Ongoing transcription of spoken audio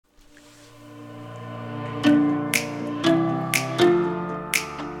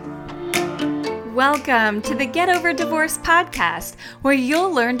Welcome to the Get Over Divorce podcast, where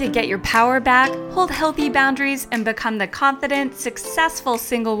you'll learn to get your power back, hold healthy boundaries, and become the confident, successful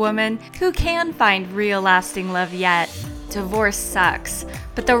single woman who can find real lasting love yet. Divorce sucks,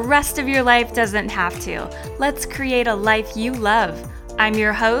 but the rest of your life doesn't have to. Let's create a life you love. I'm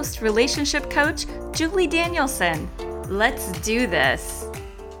your host, relationship coach, Julie Danielson. Let's do this.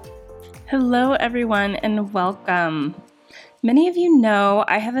 Hello, everyone, and welcome. Many of you know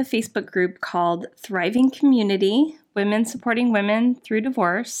I have a Facebook group called Thriving Community, Women Supporting Women Through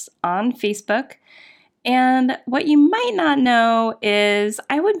Divorce on Facebook. And what you might not know is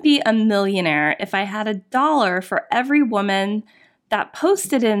I would be a millionaire if I had $1 for every woman that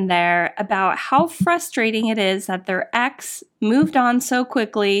posted in there about how frustrating it is that their ex moved on so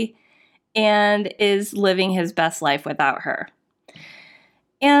quickly and is living his best life without her.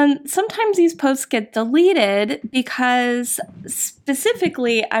 And sometimes these posts get deleted because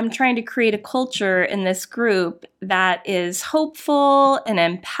specifically I'm trying to create a culture in this group that is hopeful and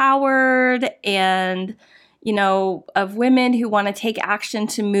empowered and, of women who want to take action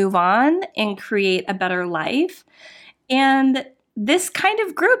to move on and create a better life. And this kind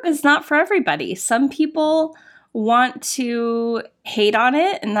of group is not for everybody. Some people want to hate on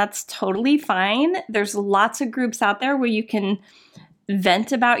it, and that's totally fine. There's lots of groups out there where you can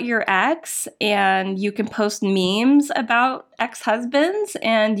vent about your ex, and you can post memes about ex-husbands,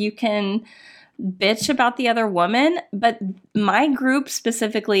 and you can bitch about the other woman. But my group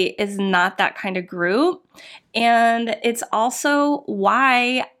specifically is not that kind of group. And it's also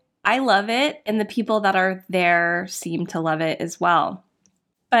why I love it, and the people that are there seem to love it as well.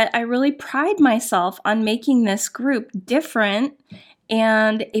 But I really pride myself on making this group different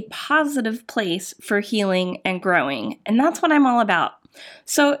and a positive place for healing and growing. And that's what I'm all about.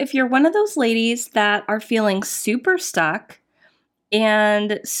 So if you're one of those ladies that are feeling super stuck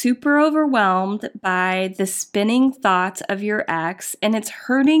and super overwhelmed by the spinning thoughts of your ex, and it's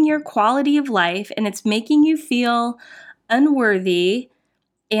hurting your quality of life, and it's making you feel unworthy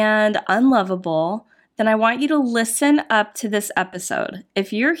and unlovable, then I want you to listen up to this episode.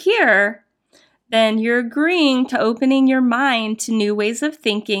 If you're here, then you're agreeing to opening your mind to new ways of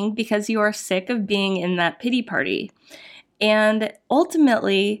thinking because you are sick of being in that pity party. And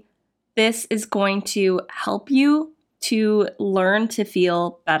ultimately, this is going to help you to learn to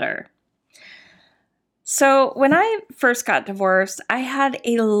feel better. So when I first got divorced, I had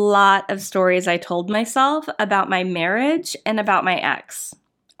a lot of stories I told myself about my marriage and about my ex.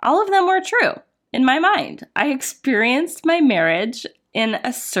 All of them were true in my mind. I experienced my marriage in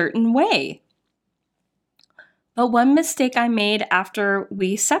a certain way. But one mistake I made after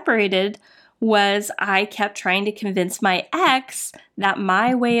we separated was I kept trying to convince my ex that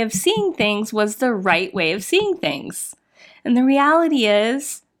my way of seeing things was the right way of seeing things. And the reality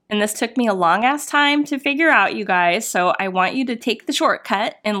is, and this took me a long ass time to figure out, you guys, so I want you to take the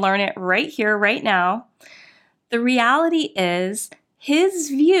shortcut and learn it right here, right now. The reality is, his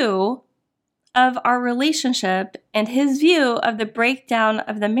view of our relationship and his view of the breakdown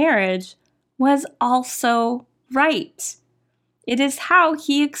of the marriage was also right. It is how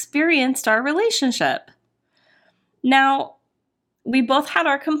he experienced our relationship. Now, we both had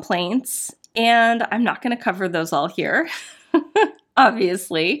our complaints, and I'm not going to cover those all here,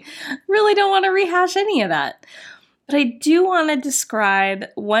 obviously. Really don't want to rehash any of that. But I do want to describe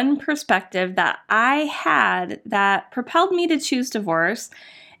one perspective that I had that propelled me to choose divorce,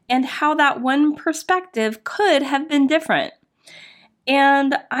 and how that one perspective could have been different.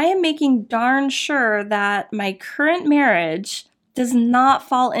 And I am making darn sure that my current marriage does not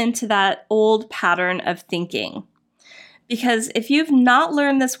fall into that old pattern of thinking. Because if you've not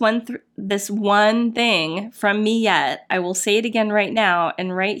learned this one thing from me yet, I will say it again right now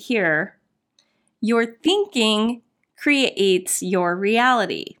and right here. Your thinking creates your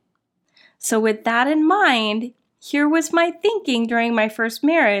reality. So with that in mind, here was my thinking during my first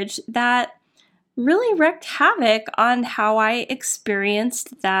marriage that really wreaked havoc on how I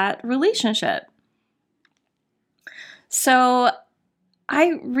experienced that relationship. So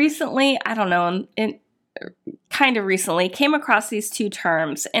I recently, came across these two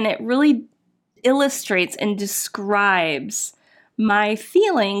terms, and it really illustrates and describes my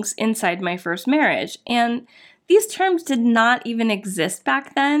feelings inside my first marriage. And these terms did not even exist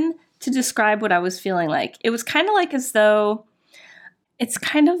back then to describe what I was feeling like. It was kind of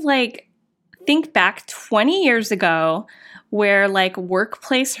like think back 20 years ago where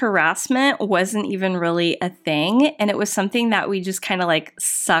workplace harassment wasn't even really a thing. And it was something that we just kind of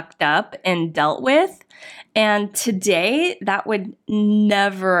sucked up and dealt with. And today that would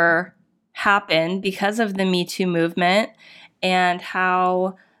never happen because of the Me Too movement and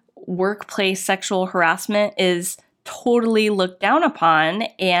how workplace sexual harassment is totally looked down upon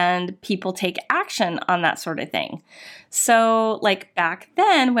and people take action on that sort of thing. So like back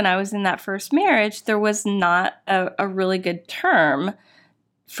then when I was in that first marriage, there was not a really good term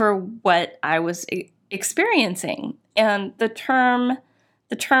for what I was experiencing. And the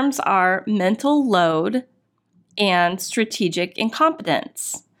terms are mental load and strategic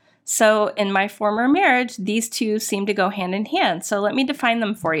incompetence. So in my former marriage, these two seem to go hand in hand. So let me define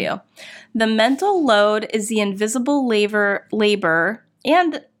them for you. The mental load is the invisible labor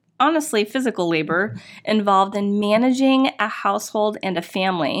and honestly physical labor involved in managing a household and a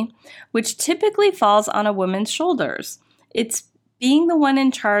family, which typically falls on a woman's shoulders. It's being the one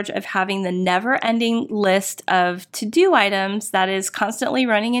in charge of having the never-ending list of to-do items that is constantly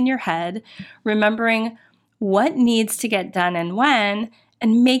running in your head, remembering what needs to get done and when,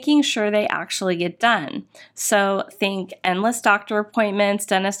 and making sure they actually get done. So think endless doctor appointments,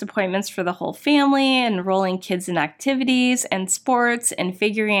 dentist appointments for the whole family, enrolling kids in activities and sports, and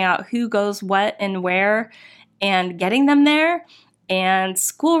figuring out who goes what and where, and getting them there, and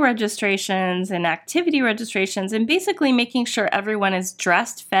school registrations and activity registrations, and basically making sure everyone is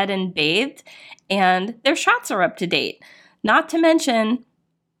dressed, fed, and bathed, and their shots are up to date. Not to mention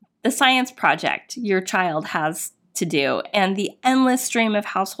the science project your child has to do and the endless stream of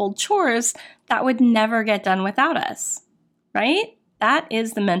household chores that would never get done without us, right? That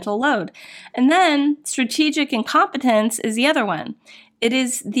is the mental load. And then strategic incompetence is the other one. It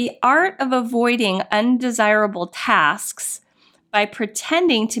is the art of avoiding undesirable tasks by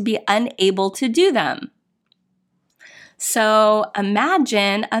pretending to be unable to do them. So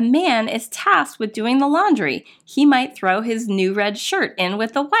imagine a man is tasked with doing the laundry. He might throw his new red shirt in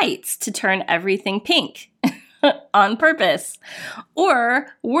with the whites to turn everything pink. On purpose. Or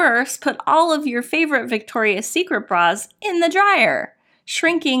worse, put all of your favorite Victoria's Secret bras in the dryer,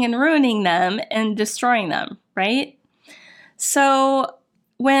 shrinking and ruining them and destroying them, right? So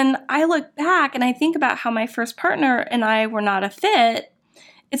when I look back and I think about how my first partner and I were not a fit,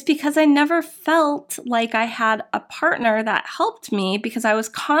 it's because I never felt like I had a partner that helped me because I was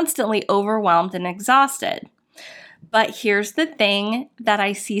constantly overwhelmed and exhausted. But here's the thing that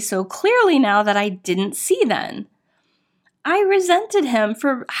I see so clearly now that I didn't see then. I resented him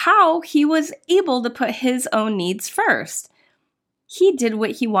for how he was able to put his own needs first. He did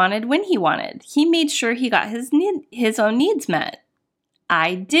what he wanted when he wanted. He made sure he got his own needs met.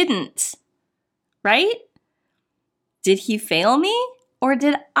 I didn't. Right? Did he fail me or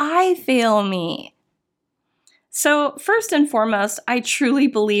did I fail me? So first and foremost, I truly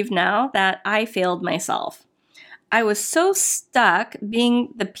believe now that I failed myself. I was so stuck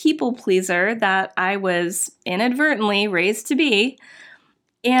being the people pleaser that I was inadvertently raised to be,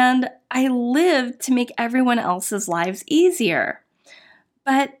 and I lived to make everyone else's lives easier.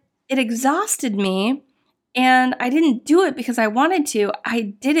 But it exhausted me, and I didn't do it because I wanted to. I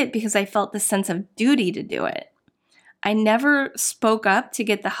did it because I felt the sense of duty to do it. I never spoke up to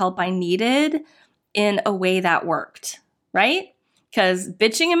get the help I needed in a way that worked, right? Because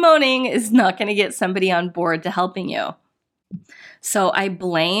bitching and moaning is not going to get somebody on board to helping you. So I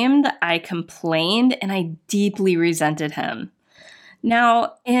blamed, I complained, and I deeply resented him.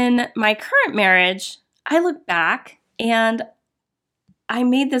 Now, in my current marriage, I look back and I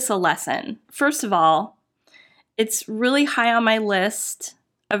made this a lesson. First of all, it's really high on my list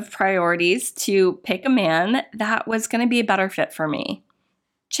of priorities to pick a man that was going to be a better fit for me.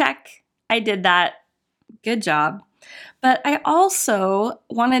 Check, I did that. Good job. But I also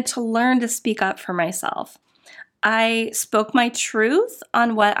wanted to learn to speak up for myself. I spoke my truth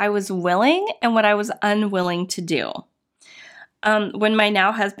on what I was willing and what I was unwilling to do. When my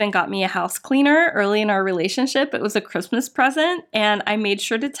now husband got me a house cleaner early in our relationship, it was a Christmas present, and I made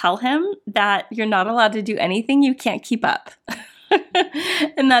sure to tell him that you're not allowed to do anything you can't keep up.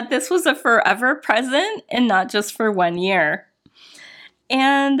 And that this was a forever present and not just for 1 year.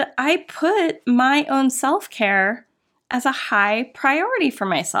 And I put my own self-care as a high priority for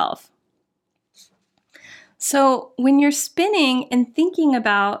myself. So when you're spinning and thinking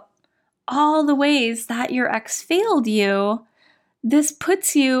about all the ways that your ex failed you, this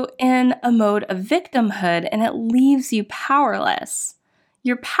puts you in a mode of victimhood and it leaves you powerless.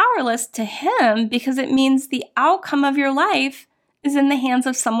 You're powerless to him because it means the outcome of your life is in the hands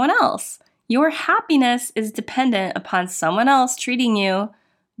of someone else. Your happiness is dependent upon someone else treating you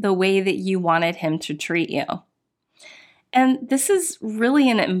the way that you wanted him to treat you. And this is really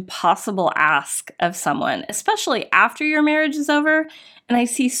an impossible ask of someone, especially after your marriage is over. And I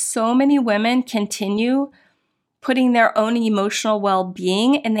see so many women continue putting their own emotional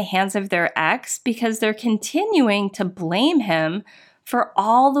well-being in the hands of their ex because they're continuing to blame him for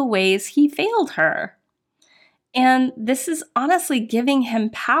all the ways he failed her. And this is honestly giving him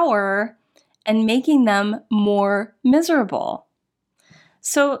power and making them more miserable.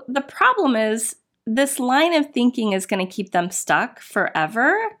 So the problem is this line of thinking is going to keep them stuck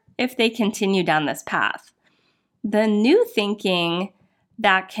forever if they continue down this path. The new thinking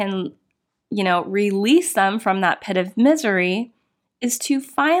that can, release them from that pit of misery is to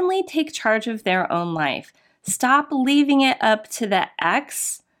finally take charge of their own life. Stop leaving it up to the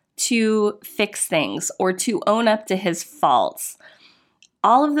ex to fix things or to own up to his faults.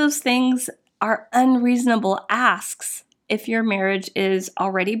 All of those things are unreasonable asks if your marriage is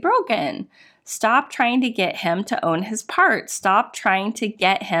already broken. Stop trying to get him to own his part. Stop trying to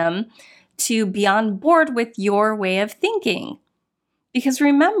get him to be on board with your way of thinking. Because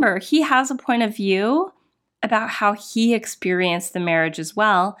remember, he has a point of view about how he experienced the marriage as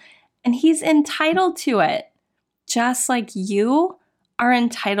well, and he's entitled to it, just like you are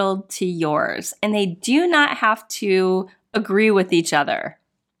entitled to yours. And they do not have to agree with each other.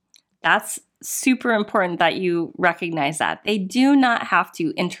 That's super important that you recognize that. They do not have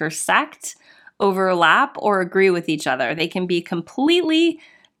to intersect, overlap, or agree with each other. They can be completely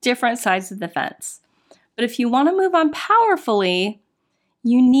different sides of the fence. But if you want to move on powerfully,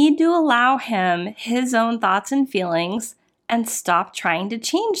 you need to allow him his own thoughts and feelings and stop trying to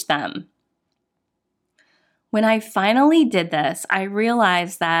change them. When I finally did this, I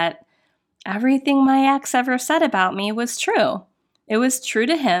realized that everything my ex ever said about me was true. It was true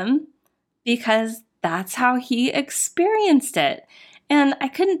to him because that's how he experienced it. And I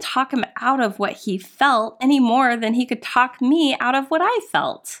couldn't talk him out of what he felt any more than he could talk me out of what I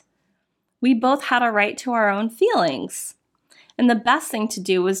felt. We both had a right to our own feelings. And the best thing to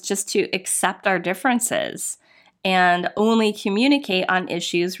do was just to accept our differences and only communicate on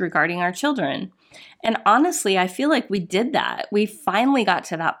issues regarding our children. And honestly, I feel like we did that. We finally got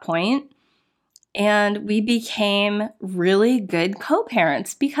to that point, and we became really good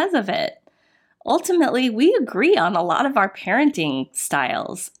co-parents because of it. Ultimately, we agree on a lot of our parenting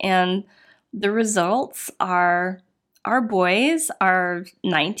styles, and the results are our boys are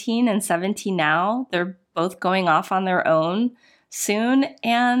 19 and 17 now. They're both going off on their own soon,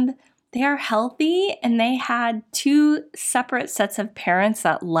 and they are healthy, and they had 2 separate sets of parents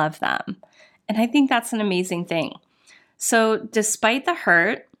that love them. And I think that's an amazing thing. So despite the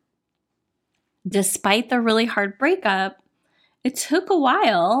hurt, despite the really hard breakup, it took a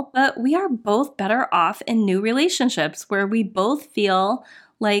while, but we are both better off in new relationships where we both feel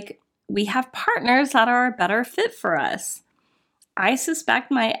like we have partners that are a better fit for us. I suspect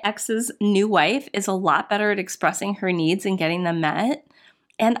my ex's new wife is a lot better at expressing her needs and getting them met.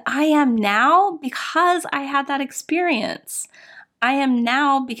 And I am now because I had that experience. I am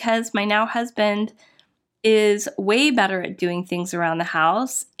now because my now husband is way better at doing things around the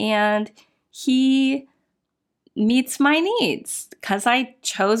house, and he meets my needs because I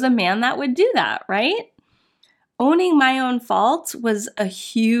chose a man that would do that, right? Owning my own faults was a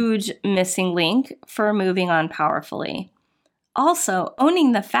huge missing link for moving on powerfully. Also,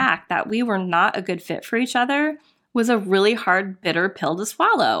 owning the fact that we were not a good fit for each other was a really hard, bitter pill to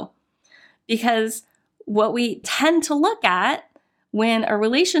swallow. Because what we tend to look at when a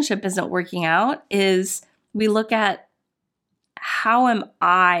relationship isn't working out is we look at, how am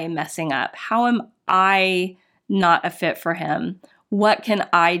I messing up? How am I not a fit for him? What can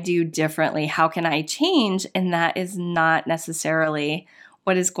I do differently? How can I change? And that is not necessarily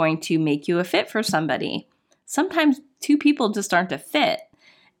what is going to make you a fit for somebody. Sometimes 2 people just aren't a fit.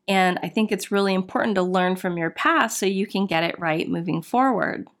 And I think it's really important to learn from your past so you can get it right moving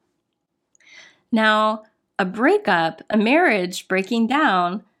forward. Now, a breakup, a marriage breaking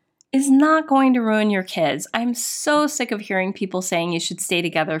down is not going to ruin your kids. I'm so sick of hearing people saying you should stay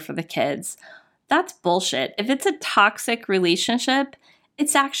together for the kids. That's bullshit. If it's a toxic relationship,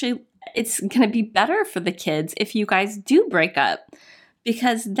 it's going to be better for the kids if you guys do break up,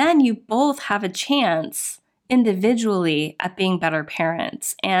 because then you both have a chance individually at being better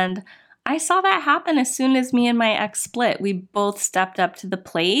parents. And I saw that happen as soon as me and my ex split. We both stepped up to the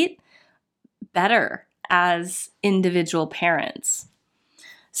plate better as individual parents.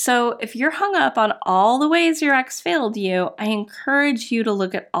 So if you're hung up on all the ways your ex failed you, I encourage you to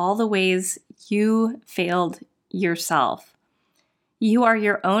look at all the ways you failed yourself. You are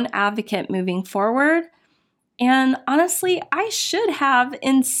your own advocate moving forward. And honestly, I should have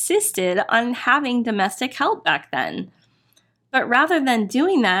insisted on having domestic help back then. But rather than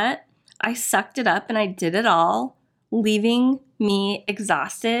doing that, I sucked it up and I did it all, leaving me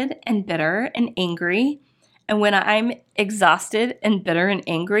exhausted and bitter and angry. And when I'm exhausted and bitter and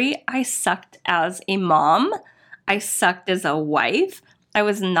angry, I sucked as a mom. I sucked as a wife. I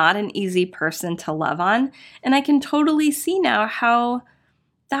was not an easy person to love on. And I can totally see now how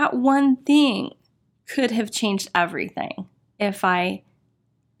that one thing could have changed everything if I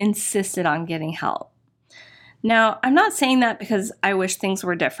insisted on getting help. Now, I'm not saying that because I wish things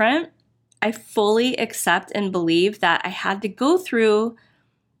were different. I fully accept and believe that I had to go through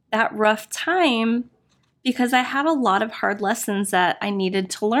that rough time because I had a lot of hard lessons that I needed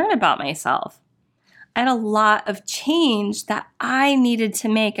to learn about myself. I had a lot of change that I needed to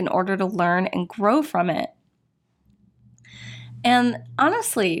make in order to learn and grow from it. And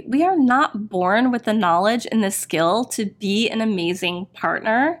honestly, we are not born with the knowledge and the skill to be an amazing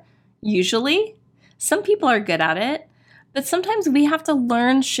partner, usually. Some people are good at it, but sometimes we have to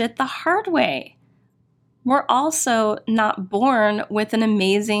learn shit the hard way. We're also not born with an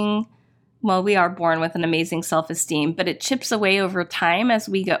amazing, well, we are born with an amazing self-esteem, but it chips away over time as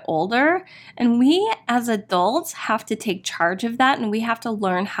we get older. And we as adults have to take charge of that, and we have to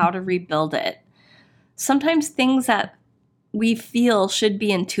learn how to rebuild it. Sometimes things that we feel should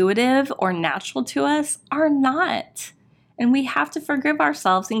be intuitive or natural to us are not. And we have to forgive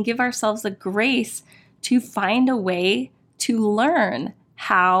ourselves and give ourselves the grace to find a way to learn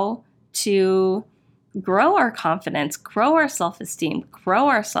how to grow our confidence, grow our self-esteem, grow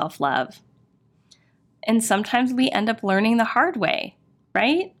our self-love. And sometimes we end up learning the hard way,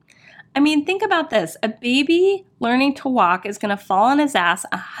 right? I mean, think about this. A baby learning to walk is going to fall on his ass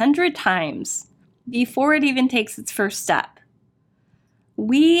 100 times before it even takes its first step.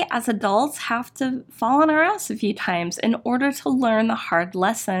 We as adults have to fall on our ass a few times in order to learn the hard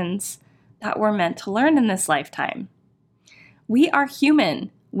lessons that we're meant to learn in this lifetime. We are human.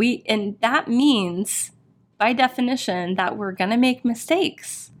 And that means, by definition, that we're going to make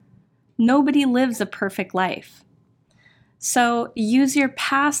mistakes. Nobody lives a perfect life. So use your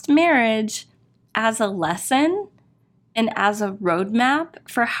past marriage as a lesson and as a roadmap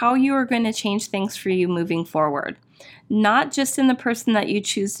for how you are going to change things for you moving forward. Not just in the person that you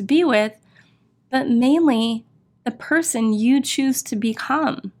choose to be with, but mainly the person you choose to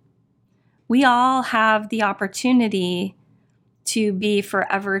become. We all have the opportunity to be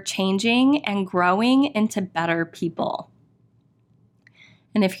forever changing and growing into better people.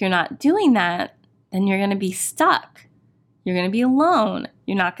 And if you're not doing that, then you're going to be stuck. You're going to be alone.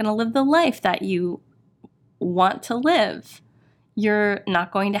 You're not going to live the life that you want to live. You're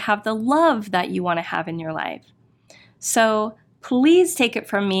not going to have the love that you want to have in your life. So please take it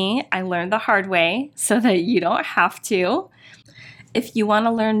from me. I learned the hard way so that you don't have to. If you want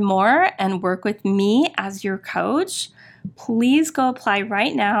to learn more and work with me as your coach, please go apply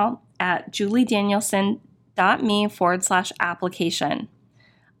right now at juliedanielson.me/application.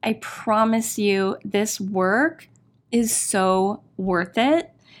 I promise you this work is so worth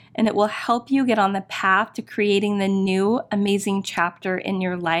it, and it will help you get on the path to creating the new amazing chapter in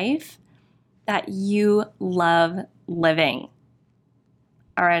your life that you love living.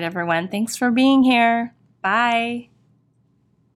 All right, everyone. Thanks for being here. Bye.